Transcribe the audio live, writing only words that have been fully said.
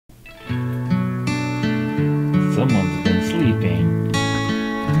Someone's been sleeping.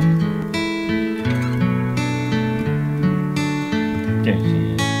 There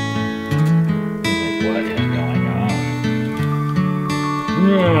she is. He's like, what is going on?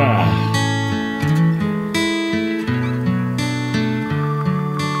 Ugh.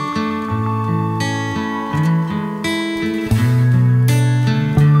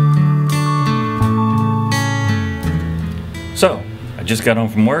 So, I just got home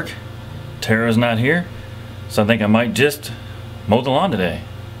from work. Tara's not here, so I think I might just mow the lawn today.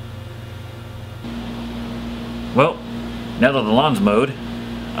 Well, now that the lawn's mowed,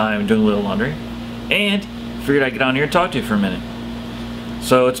 I'm doing a little laundry, and figured I'd get on here and talk to you for a minute.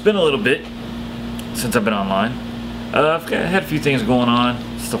 So it's been a little bit since I've been online. I've had a few things going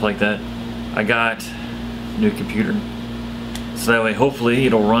on, stuff like that. I got a new computer, so that way hopefully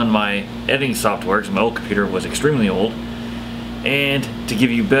it'll run my editing software, because my old computer was extremely old. And to give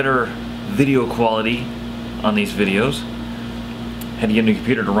you better video quality on these videos, had to get a new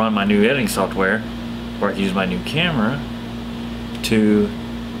computer to run my new editing software, where I can use my new camera to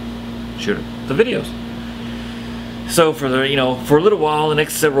shoot the videos. So for for a little while, the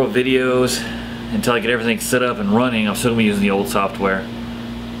next several videos, until I get everything set up and running, I'm still gonna be using the old software.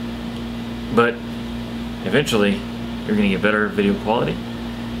 But eventually, you're gonna get better video quality,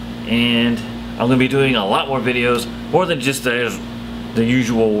 and I'm gonna be doing a lot more videos, more than just the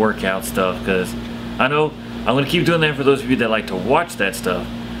usual workout stuff, because I know I'm gonna keep doing that for those of you that like to watch that stuff,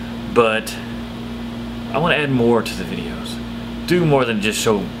 but I want to add more to the videos, do more than just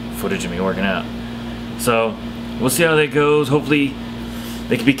show footage of me working out. So we'll see how that goes. Hopefully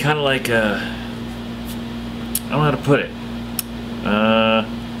they can be kind of like I don't know how to put it,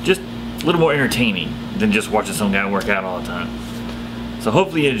 just a little more entertaining than just watching some guy work out all the time. So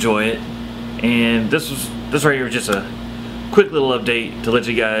hopefully you enjoy it. And this right here was just a quick little update to let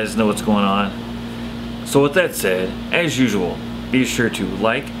you guys know what's going on. So with that said, as usual, be sure to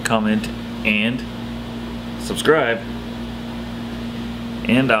like, comment, and subscribe.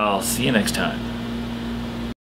 And I'll see you next time.